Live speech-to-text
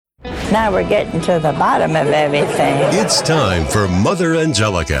Now we're getting to the bottom of everything. It's time for Mother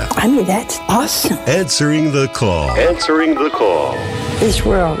Angelica. I mean, that's awesome. Answering the call. Answering the call. This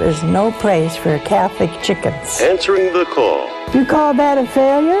world is no place for Catholic chickens. Answering the call. You call that a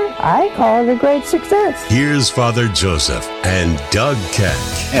failure? I call it a great success. Here's Father Joseph and Doug Keck.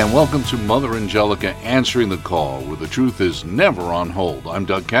 And welcome to Mother Angelica Answering the Call, where the truth is never on hold. I'm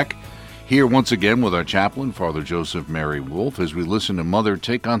Doug Keck, here once again with our chaplain, Father Joseph Mary Wolf, as we listen to Mother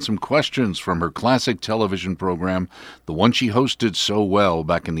take on some questions from her classic television program, the one she hosted so well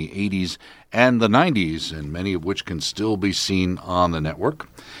back in the 80s and the 90s, and many of which can still be seen on the network.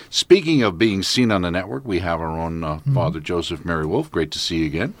 Speaking of being seen on the network, we have our own Father Joseph Mary Wolf. Great to see you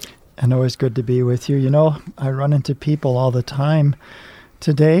again. And always good to be with you. You know, I run into people all the time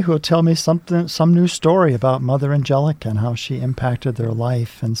today who will tell me some new story about Mother Angelica and how she impacted their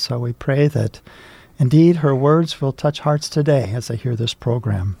life. And so we pray that indeed her words will touch hearts today as they hear this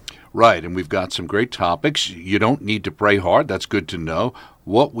program. Right, and we've got some great topics. You don't need to pray hard. That's good to know.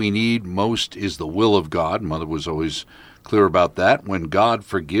 What we need most is the will of God. Mother was always clear about that. When God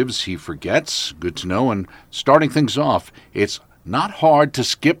forgives, he forgets. Good to know. And starting things off, it's not hard to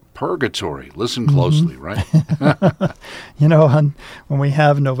skip purgatory. Listen closely, right? You know, when we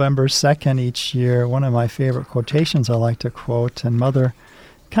have November 2nd each year, one of my favorite quotations I like to quote, and Mother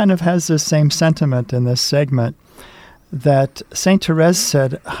kind of has this same sentiment in this segment, that St. Therese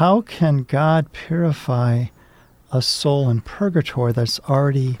said, how can God purify a soul in purgatory that's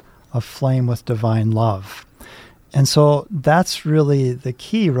already aflame with divine love? And so that's really the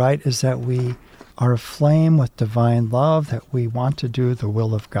key, right, is that we are aflame with divine love, that we want to do the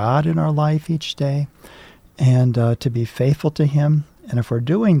will of God in our life each day, and to be faithful to him. And if we're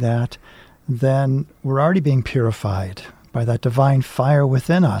doing that, then we're already being purified by that divine fire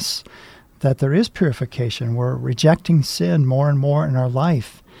within us, that there is purification. We're rejecting sin more and more in our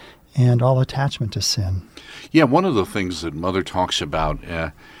life and all attachment to sin. Yeah, one of the things that Mother talks about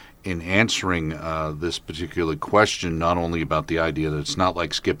in answering this particular question, not only about the idea that it's not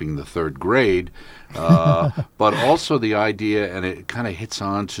like skipping the third grade, but also the idea, and it kind of hits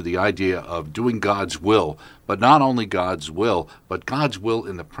on to the idea of doing God's will, but not only God's will, but God's will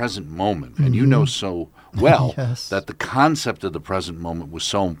in the present moment. And you know so well Yes. that the concept of the present moment was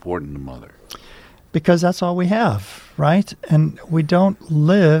so important to Mother. Because that's all we have, right? And we don't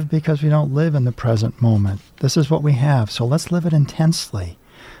live because we don't live in the present moment. This is what we have, so let's live it intensely.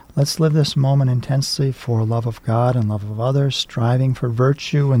 Let's live this moment intensely for love of God and love of others, striving for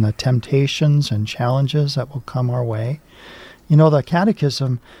virtue and the temptations and challenges that will come our way. You know, the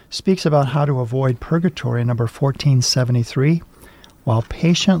Catechism speaks about how to avoid purgatory, number 1473, while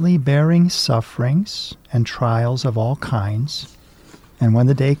patiently bearing sufferings and trials of all kinds, and when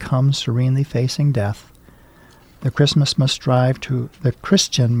the day comes serenely facing death, the Christian must strive to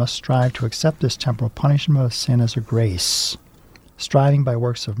accept this temporal punishment of sin as a grace, striving by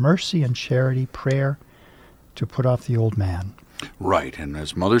works of mercy and charity, prayer, to put off the old man. Right, and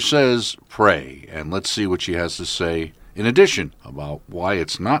as Mother says, pray. And let's see what she has to say in addition about why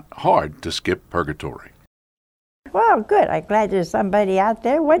it's not hard to skip purgatory. Well, good. I'm glad there's somebody out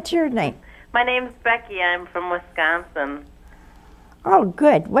there. What's your name? My name's Becky. I'm from Wisconsin. Oh,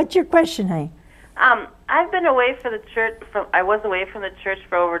 good. What's your question, honey? I've been away from the church. I was away from the church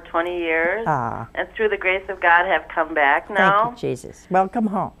for over 20 years, and through the grace of God, have come back now. Thank you, Jesus. Welcome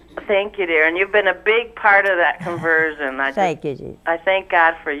home. Thank you, dear. And you've been a big part of that conversion. Thank you, Jesus. I thank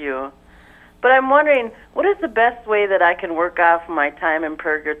God for you. But I'm wondering, what is the best way that I can work off my time in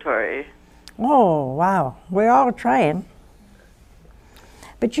purgatory? Oh, wow. We're all trying.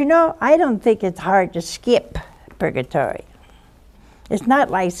 But you know, I don't think it's hard to skip purgatory. It's not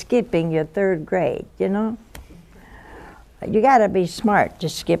like skipping your third grade, you know? You got to be smart to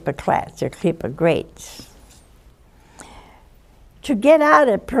skip a class or skip a grade. To get out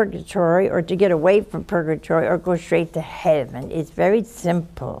of purgatory or to get away from purgatory or go straight to heaven, it's very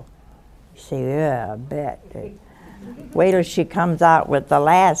simple. You say, yeah, I bet. Wait till she comes out with the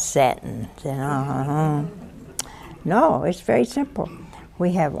last sentence. You know? No, it's very simple.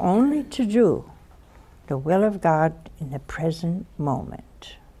 We have only to do the will of God in the present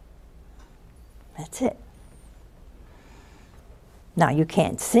moment. That's it. Now, you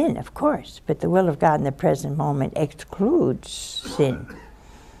can't sin, of course, but the will of God in the present moment excludes sin.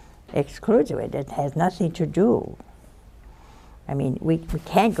 Excludes it. It has nothing to do. I mean, we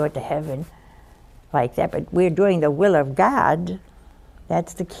can't go to heaven like that, but we're doing the will of God.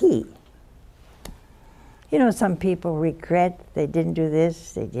 That's the key. You know, some people regret they didn't do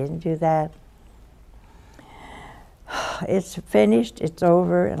this, they didn't do that. It's finished, it's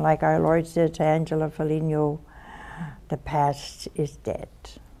over, and like our Lord said to Angela Foligno, the past is dead.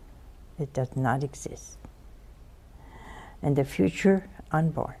 It does not exist. And the future,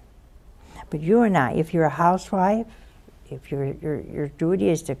 unborn. But you and I, if you're a housewife, if your duty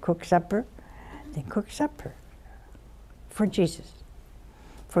is to cook supper, then cook supper for Jesus,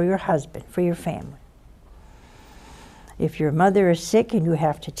 for your husband, for your family. If your mother is sick and you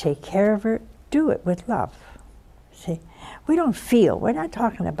have to take care of her, do it with love. See, we don't feel. We're not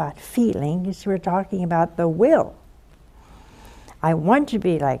talking about feelings. We're talking about the will. I want to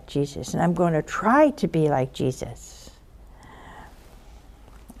be like Jesus, and I'm going to try to be like Jesus.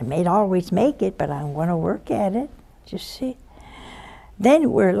 I may not always make it, but I'm going to work at it. Just see.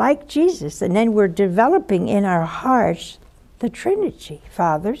 Then we're like Jesus, and then we're developing in our hearts the Trinity,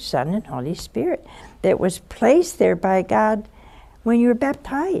 Father, Son, and Holy Spirit, that was placed there by God when you were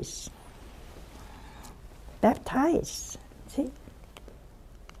baptized. Baptized. See?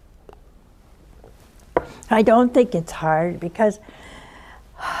 I don't think it's hard because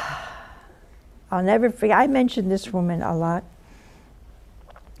I'll never forget. I mention this woman a lot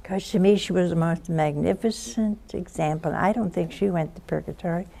because to me she was the most magnificent example. I don't think she went to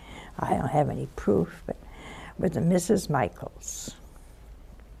purgatory. I don't have any proof, but with the Mrs. Michaels.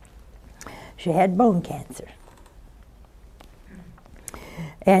 She had bone cancer.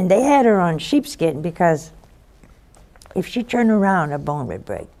 And they had her on sheepskin because if she turned around, a bone would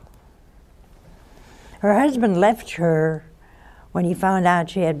break. Her husband left her when he found out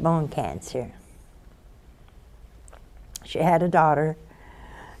she had bone cancer. She had a daughter,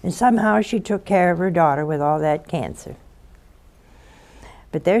 and somehow she took care of her daughter with all that cancer.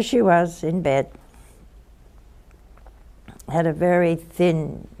 But there she was in bed, had a very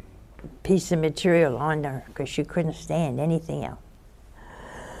thin piece of material on her because she couldn't stand anything else.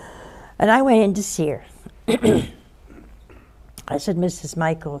 And I went in to see her. I said, Mrs.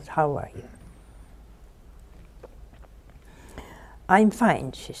 Michaels, how are you? I'm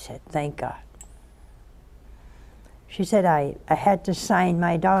fine, she said, thank God. She said, I had to sign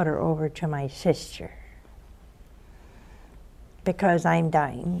my daughter over to my sister because I'm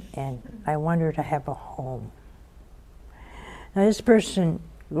dying and I want her to have a home. Now this person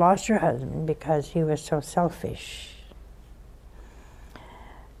lost her husband because he was so selfish.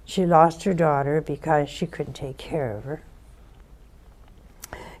 She lost her daughter because she couldn't take care of her.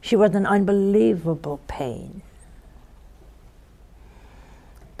 She was in unbelievable pain.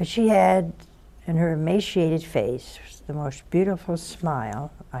 But she had, in her emaciated face, the most beautiful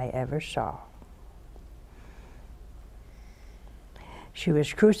smile I ever saw. She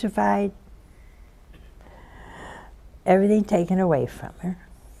was crucified, everything taken away from her,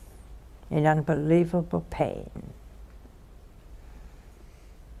 in unbelievable pain.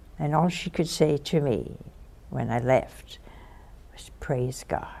 And all she could say to me when I left was, praise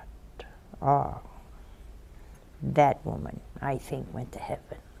God. Oh, that woman, I think, went to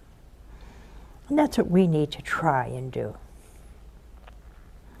heaven. And that's what we need to try and do.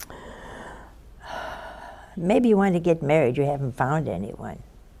 Maybe you want to get married, you haven't found anyone.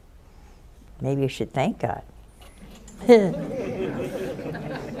 Maybe you should thank God.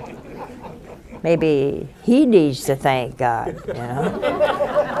 Maybe he needs to thank God, you know?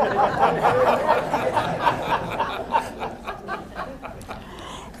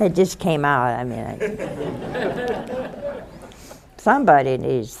 It just came out, I mean, somebody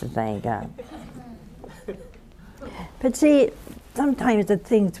needs to thank God. But see, sometimes the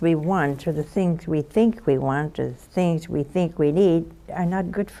things we want, or the things we think we want, or the things we think we need, are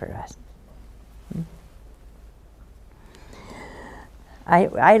not good for us.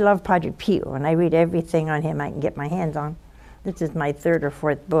 I love Padre Pio, and I read everything on him I can get my hands on. This is my 3rd or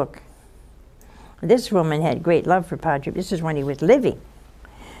 4th book. This woman had great love for Padre. This is when he was living.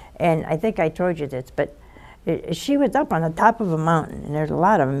 And I think I told you this, but she was up on the top of a mountain, and there's a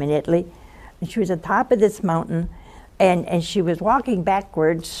lot of them in Italy. And she was at the top of this mountain, and she was walking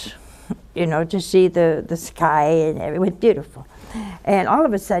backwards, you know, to see the sky, and it was beautiful. And all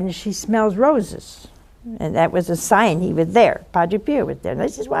of a sudden, she smells roses. And that was a sign he was there. Padre Pio was there.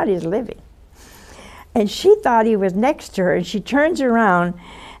 This is while he's living. And she thought he was next to her, and she turns around,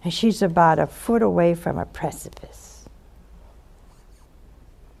 and she's about a foot away from a precipice.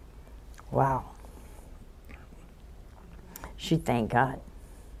 Wow. She thanked God.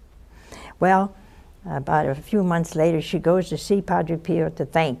 Well, about a few months later, she goes to see Padre Pio to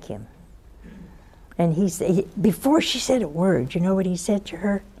thank him. And before she said a word, you know what he said to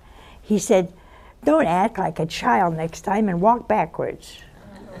her? He said, don't act like a child next time and walk backwards.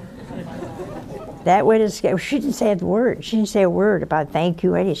 That would have scared. She didn't say a word. She didn't say a word about thank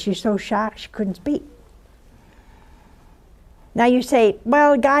you. Anything. She's so shocked she couldn't speak. Now you say,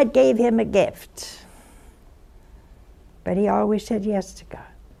 well, God gave him a gift. But he always said yes to God.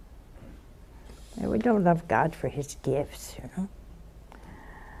 And we don't love God for his gifts, you know.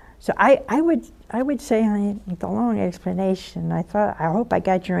 So I would say, honey, with a long explanation, I hope I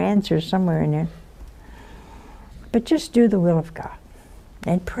got your answer somewhere in there. But just do the will of God.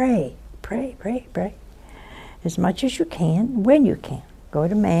 And pray, pray, pray, pray. As much as you can, when you can. Go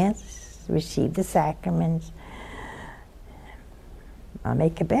to Mass, receive the sacraments. I'll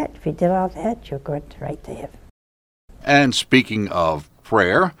make a bet. If you did all that, you'll go right to heaven. And speaking of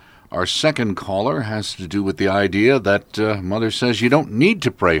prayer, our second caller has to do with the idea that Mother says you don't need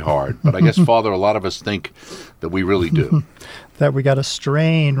to pray hard. But I guess, Father, a lot of us think that we really do. That we got to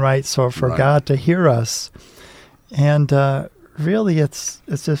strain, right, so for God to hear us. And really, it's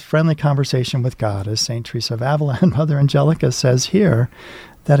just friendly conversation with God, as St. Teresa of Avila and Mother Angelica says here,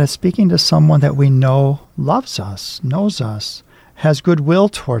 that is speaking to someone that we know loves us, knows us, has goodwill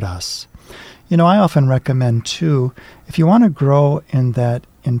toward us. You know, I often recommend, too, if you want to grow in that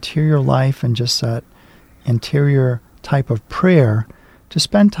interior life and just that interior type of prayer, to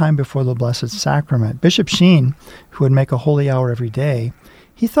spend time before the Blessed Sacrament. Bishop Sheen, who would make a holy hour every day,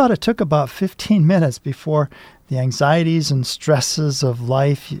 he thought it took about 15 minutes before the anxieties and stresses of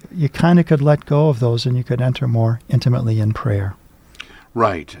life, you kind of could let go of those and you could enter more intimately in prayer.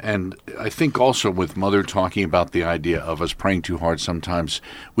 Right. And I think also with Mother talking about the idea of us praying too hard sometimes,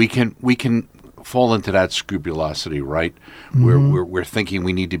 we can fall into that scrupulosity, right? Mm-hmm. We're thinking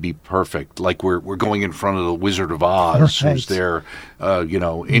we need to be perfect, like we're going in front of the Wizard of Oz, who's there,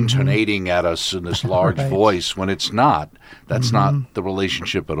 intonating at us in this large voice, when it's not. That's not the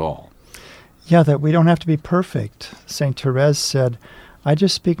relationship at all. Yeah, that we don't have to be perfect. St. Therese said, I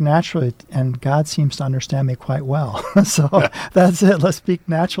just speak naturally, and God seems to understand me quite well. So that's it. Let's speak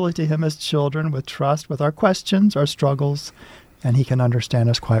naturally to him as children, with trust, with our questions, our struggles, and he can understand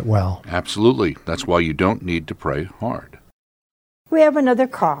us quite well. Absolutely. That's why you don't need to pray hard. We have another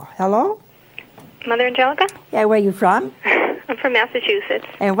call. Hello? Mother Angelica? Yeah, where are you from? I'm from Massachusetts.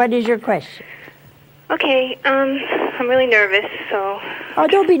 And what is your question? Okay, I'm really nervous, so... Oh,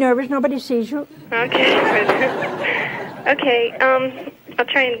 don't be nervous. Nobody sees you. Okay. Okay, I'll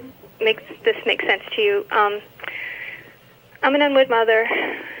try and make sense to you. I'm an unwed mother,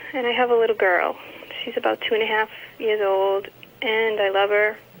 and I have a little girl. She's about 2.5 years old, and I love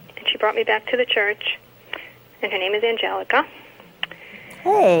her, and she brought me back to the church, and her name is Angelica.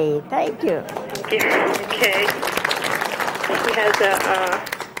 Hey, thank you. Okay. She has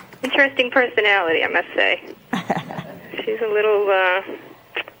a interesting personality, I must say. She's a little, I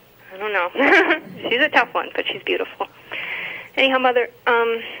don't know. She's a tough one, but she's beautiful. Anyhow, Mother,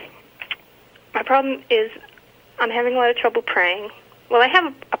 my problem is I'm having a lot of trouble praying. Well, I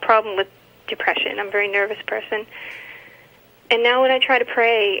have a problem with depression. I'm a very nervous person. And now when I try to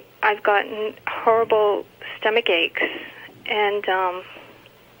pray, I've gotten horrible stomach aches and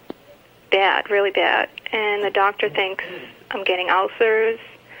bad, really bad. And the doctor thinks I'm getting ulcers.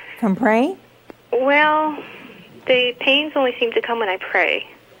 From praying? Well, the pains only seem to come when I pray.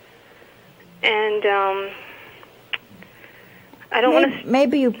 And I don't want to...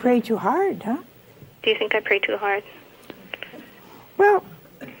 Maybe you pray too hard, huh? Do you think I pray too hard? Well,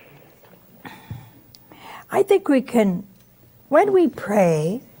 I think we can... When we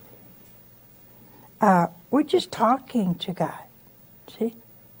pray, we're just talking to God. See?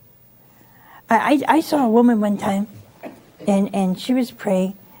 I saw a woman one time, and she was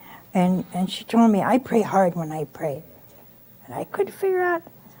praying, and she told me, I pray hard when I pray. And I couldn't figure out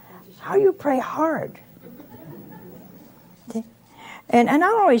how you pray hard. See? And I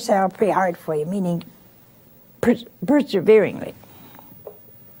always say, I'll pray hard for you, meaning perseveringly.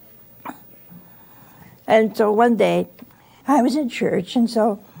 And so one day, I was in church, and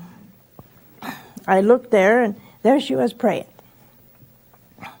so I looked there, and there she was praying.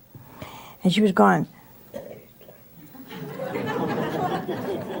 And she was gone.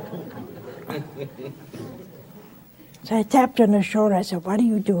 So I tapped her on the shoulder. I said, what are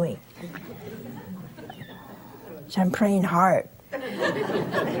you doing? She said, I'm praying hard.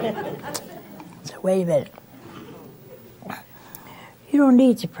 So wait a minute. You don't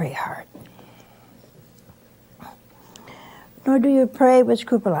need to pray hard. Nor do you pray with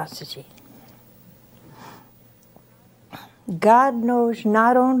scrupulosity. God knows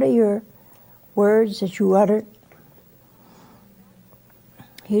not only your words that you utter,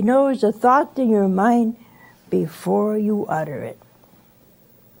 He knows the thought in your mind before you utter it.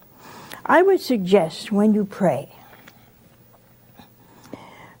 I would suggest when you pray,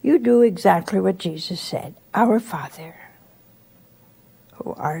 you do exactly what Jesus said, Our Father,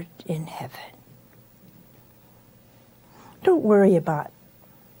 who art in heaven. Don't worry about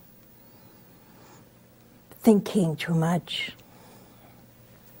thinking too much.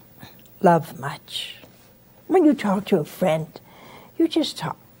 love much. When you talk to a friend, you just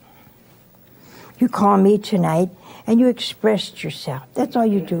talk. You call me tonight and you expressed yourself. That's all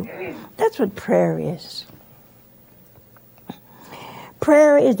you do. That's what prayer is.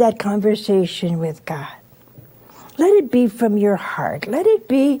 Prayer is that conversation with God. Let it be from your heart. Let it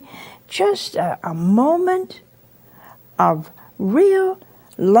be just a moment of real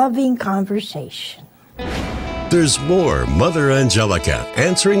loving conversation. There's more Mother Angelica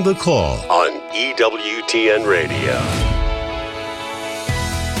answering the call on EWTN Radio.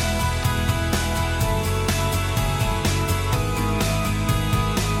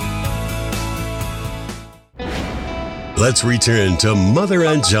 Let's return to Mother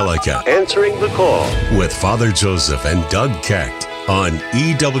Angelica answering the call with Father Joseph and Doug Keck on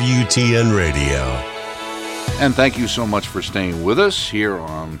EWTN Radio. And thank you so much for staying with us here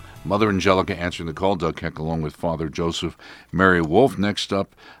on Mother Angelica answering the call. Doug Keck along with Father Joseph Mary Wolf. Next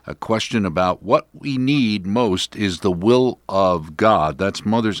up, a question about what we need most is the will of God. That's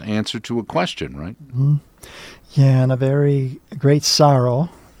Mother's answer to a question, right? Mm-hmm. Yeah, and a very great sorrow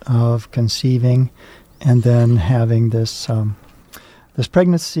of conceiving and then having this this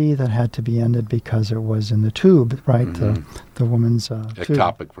pregnancy that had to be ended because it was in the tube, right? Mm-hmm. The woman's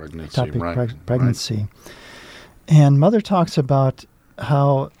ectopic pregnancy, pregnancy. Right. And Mother talks about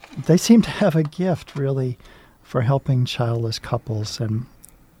how they seem to have a gift, really, for helping childless couples. And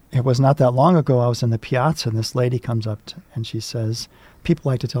it was not that long ago, I was in the piazza, and this lady comes up and she says,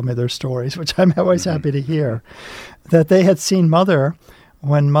 people like to tell me their stories, which I'm always happy to hear, that they had seen Mother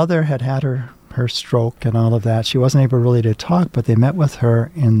when Mother had her stroke and all of that. She wasn't able really to talk, but they met with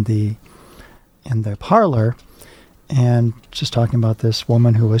her in the parlor and just talking about this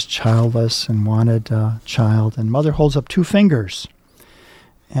woman who was childless and wanted a child. And Mother holds up 2 fingers.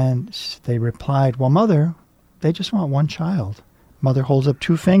 And they replied, well, Mother, they just want one child. Mother holds up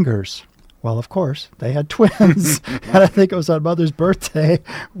 2 fingers. Well, of course, they had twins. And I think it was on Mother's birthday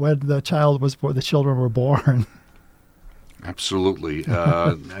when the children were born. Absolutely.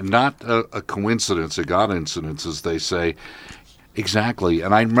 Not a coincidence, a God incidence, as they say. Exactly.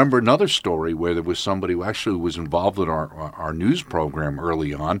 And I remember another story where there was somebody who actually was involved in our news program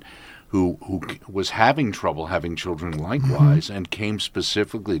early on who was having trouble having children likewise and came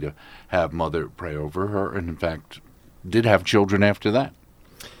specifically to have Mother pray over her and, in fact, did have children after that.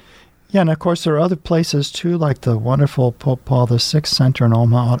 Yeah, and of course there are other places too, like the wonderful Pope Paul VI Center in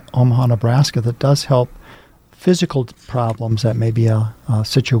Omaha, Nebraska, that does help physical problems that may be a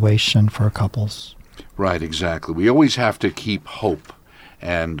situation for couples. Right, exactly. We always have to keep hope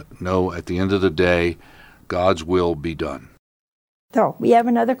and know at the end of the day, God's will be done. So, we have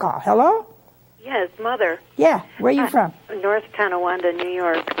another call. Hello? Yes, Mother. Yeah, where are you from? North Tonawanda, New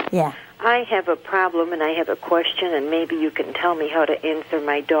York. Yeah. I have a problem and I have a question, and maybe you can tell me how to answer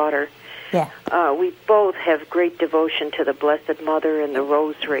my daughter. Yeah. We both have great devotion to the Blessed Mother and the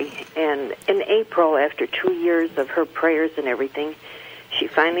Rosary. And in April, after 2 years of her prayers and everything, she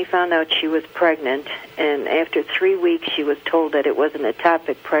finally found out she was pregnant. And after 3 weeks, she was told that it was an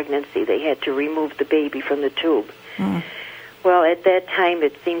ectopic pregnancy. They had to remove the baby from the tube. Mm. Well, at that time,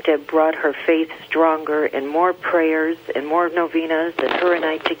 it seemed to have brought her faith stronger and more prayers and more novenas, and her and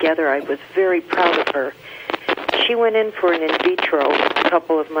I together, I was very proud of her. She went in for an in vitro a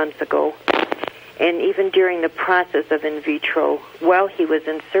couple of months ago, and even during the process of in vitro, while he was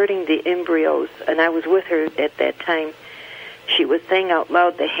inserting the embryos, and I was with her at that time, she was saying out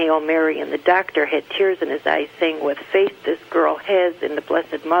loud the Hail Mary, and the doctor had tears in his eyes saying what faith this girl has in the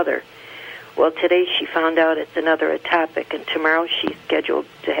Blessed Mother. Well, today she found out it's another ectopic, and tomorrow she's scheduled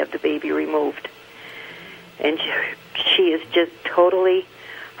to have the baby removed. And she is just totally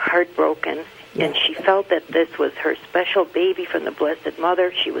heartbroken, and she felt that this was her special baby from the Blessed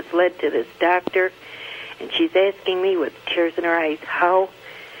Mother. She was led to this doctor, and she's asking me with tears in her eyes, how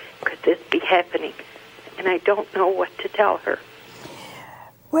could this be happening? And I don't know what to tell her.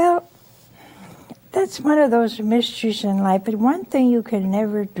 Well, that's one of those mysteries in life. But one thing you can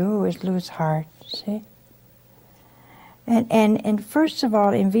never do is lose heart, see? And first of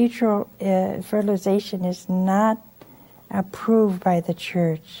all, in vitro fertilization is not approved by the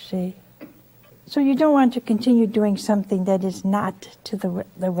church, see? So you don't want to continue doing something that is not to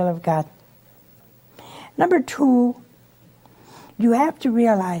the will of God. Number 2, you have to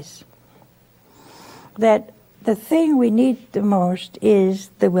realize that the thing we need the most is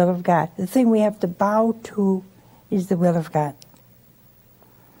the will of God. The thing we have to bow to is the will of God.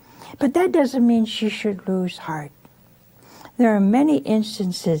 But that doesn't mean she should lose heart. There are many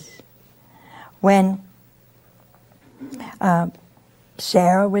instances when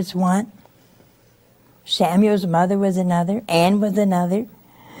Sarah was one, Samuel's mother was another, Anne was another,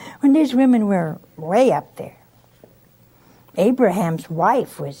 when these women were way up there. Abraham's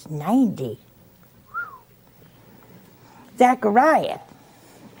wife was 90. Zechariah.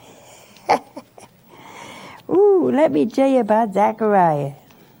 Ooh, let me tell you about Zechariah.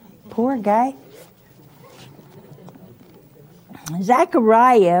 Poor guy.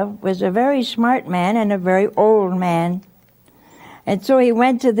 Zechariah was a very smart man and a very old man. And so he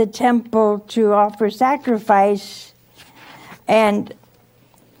went to the temple to offer sacrifice. And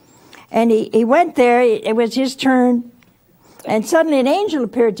he went there. It was his turn. And suddenly an angel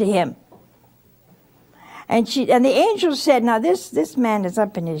appeared to him. And the angel said, now this man is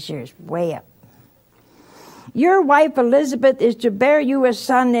up in his years, way up. Your wife Elizabeth is to bear you a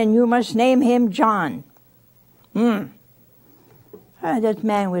son, and you must name him John. That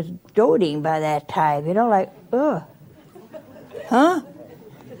man was doting by that time, like, ugh. Huh?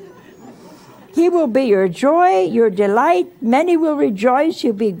 He will be your joy, your delight. Many will rejoice.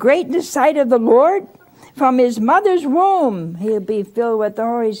 He'll be great in the sight of the Lord. From his mother's womb, he'll be filled with the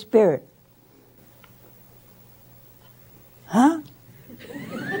Holy Spirit. Huh?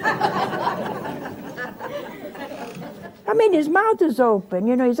 I mean, his mouth is open.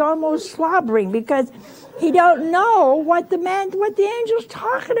 He's almost slobbering because he don't know what the angel's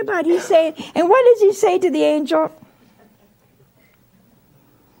talking about. He's saying, and what does he say to the angel?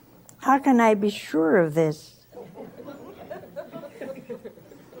 How can I be sure of this?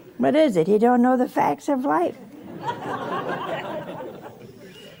 What is it? He don't know the facts of life.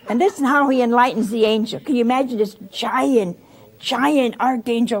 And this is how he enlightens the angel. Can you imagine this giant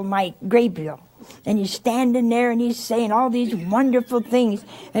archangel Gabriel? And he's standing there and he's saying all these wonderful things.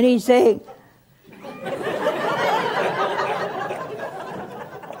 And he's saying,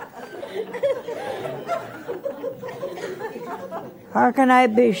 how can I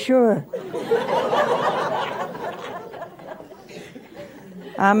be sure?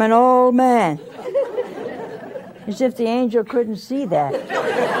 I'm an old man. As if the angel couldn't see that.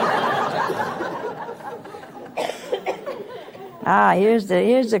 Here's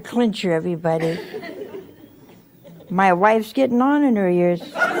the clincher, everybody. My wife's getting on in her years.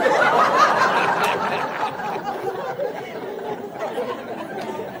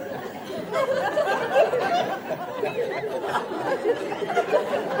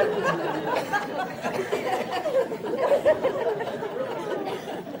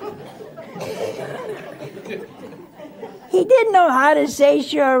 He didn't know how to say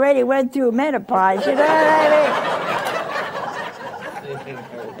she already went through menopause, you know what I mean?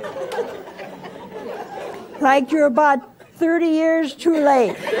 Like you're about 30 years too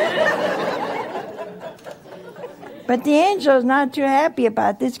late. But the angel's not too happy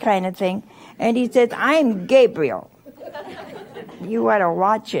about this kind of thing. And he says, I'm Gabriel. You ought to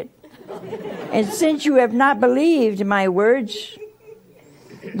watch it. And since you have not believed my words,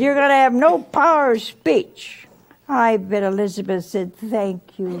 you're going to have no power of speech. I bet Elizabeth said,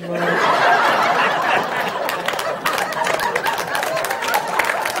 thank you, Lord.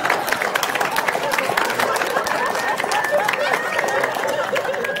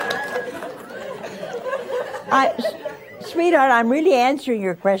 Sweetheart, I'm really answering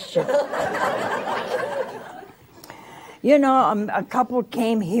your question. A couple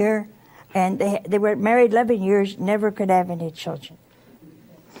came here, and they were married 11 years, never could have any children.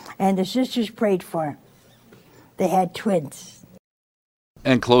 And the sisters prayed for them. They had twins.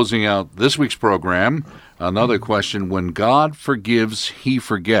 And closing out this week's program, another question. When God forgives, he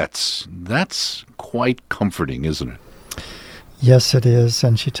forgets. That's quite comforting, isn't it? Yes, it is.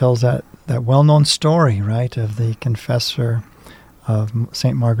 And she tells that well-known story, right, of the confessor of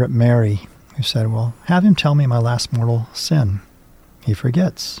St. Margaret Mary, who said, well, have him tell me my last mortal sin. He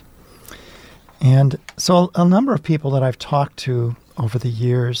forgets. And so a number of people that I've talked to over the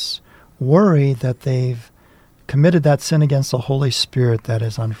years worry that they've committed that sin against the Holy Spirit that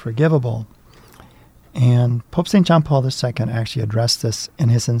is unforgivable. And Pope St. John Paul II actually addressed this in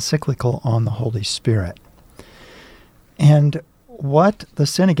his encyclical on the Holy Spirit. And what the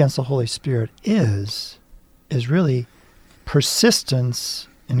sin against the Holy Spirit is really persistence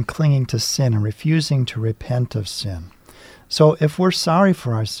in clinging to sin and refusing to repent of sin. So if we're sorry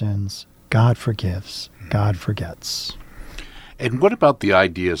for our sins, God forgives, God forgets. And what about the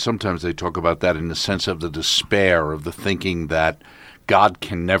idea, sometimes they talk about that in the sense of the despair, of the thinking that God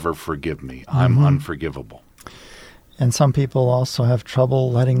can never forgive me. I'm unforgivable. And some people also have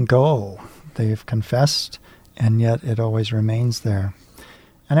trouble letting go. They've confessed, and yet it always remains there.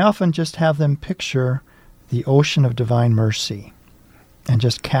 And I often just have them picture the ocean of divine mercy and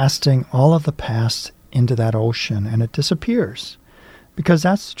just casting all of the past into that ocean, and it disappears. Because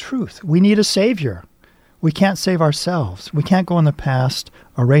that's the truth. We need a Savior. we can't save ourselves. We can't go in the past,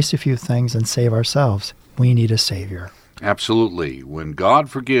 erase a few things, and save ourselves. We need a Savior. Absolutely. When God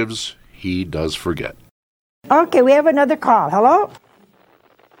forgives, He does forget. Okay, we have another call. Hello?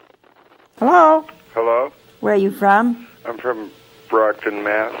 Hello? Hello? Where are you from? I'm from Brockton,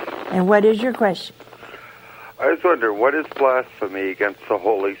 Mass. And what is your question? I was wondering, what is blasphemy against the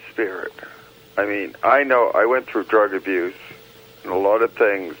Holy Spirit? I mean, I know I went through drug abuse and a lot of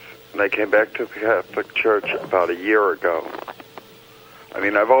things, and I came back to the Catholic Church about a year ago. I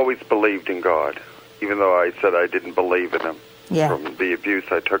mean, I've always believed in God, even though I said I didn't believe in Him from the abuse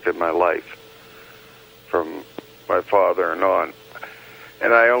I took in my life from my father and on.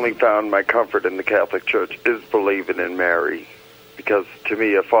 And I only found my comfort in the Catholic Church is believing in Mary, because to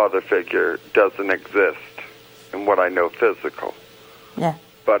me a father figure doesn't exist in what I know physical. Yeah.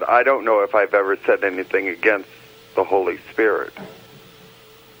 But I don't know if I've ever said anything against the Holy Spirit.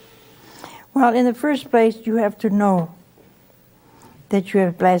 Well, in the first place, you have to know that you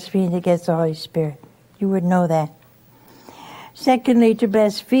have blasphemed against the Holy Spirit. You would know that. Secondly, to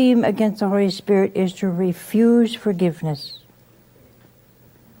blaspheme against the Holy Spirit is to refuse forgiveness.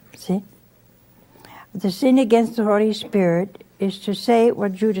 See? The sin against the Holy Spirit is to say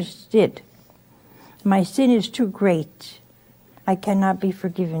what Judas did. My sin is too great. I cannot be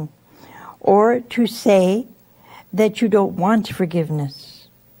forgiven. Or to say that you don't want forgiveness.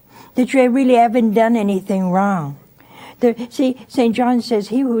 That you really haven't done anything wrong. See, St. John says,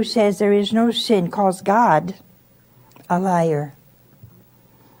 he who says there is no sin calls God a liar.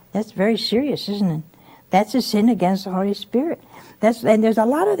 That's very serious, isn't it? That's a sin against the Holy Spirit. And there's a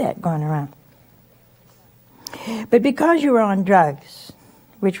lot of that going around. But because you were on drugs,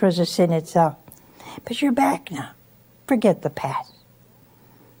 which was a sin itself, but you're back now. Forget the past.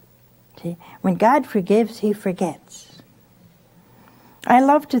 See, when God forgives, He forgets. I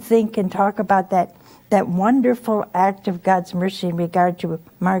love to think and talk about that wonderful act of God's mercy in regard to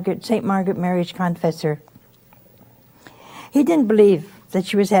St. Margaret Mary's confessor. He didn't believe that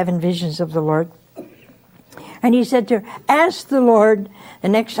she was having visions of the Lord. And he said to her, ask the Lord the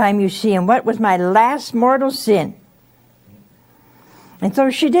next time you see Him, what was my last mortal sin? And so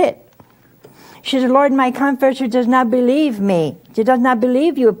she did. She said, Lord, my confessor does not believe me. She does not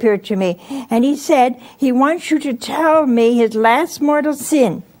believe you appeared to me. And he said, he wants you to tell me his last mortal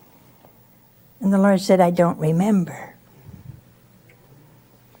sin. And the Lord said, I don't remember.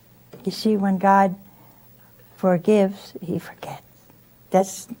 You see, when God forgives, He forgets.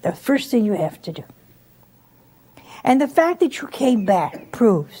 That's the first thing you have to do. And the fact that you came back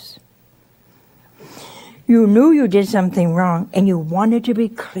proves you knew you did something wrong and you wanted to be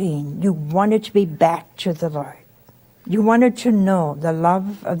clean. You wanted to be back to the Lord. You wanted to know the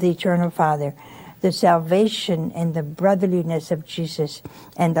love of the Eternal Father, the salvation and the brotherliness of Jesus,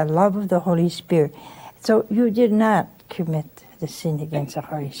 and the love of the Holy Spirit. So you did not commit the sin against the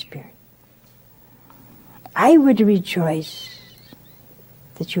Holy Spirit. I would rejoice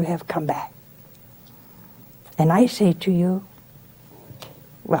that you have come back. And I say to you,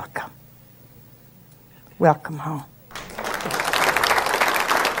 welcome. Welcome home.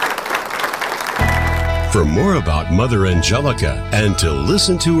 For more about Mother Angelica and to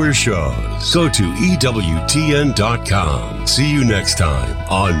listen to her shows, go to EWTN.com. See you next time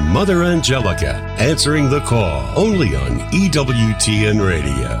on Mother Angelica, Answering the Call, only on EWTN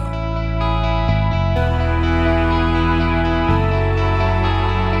Radio.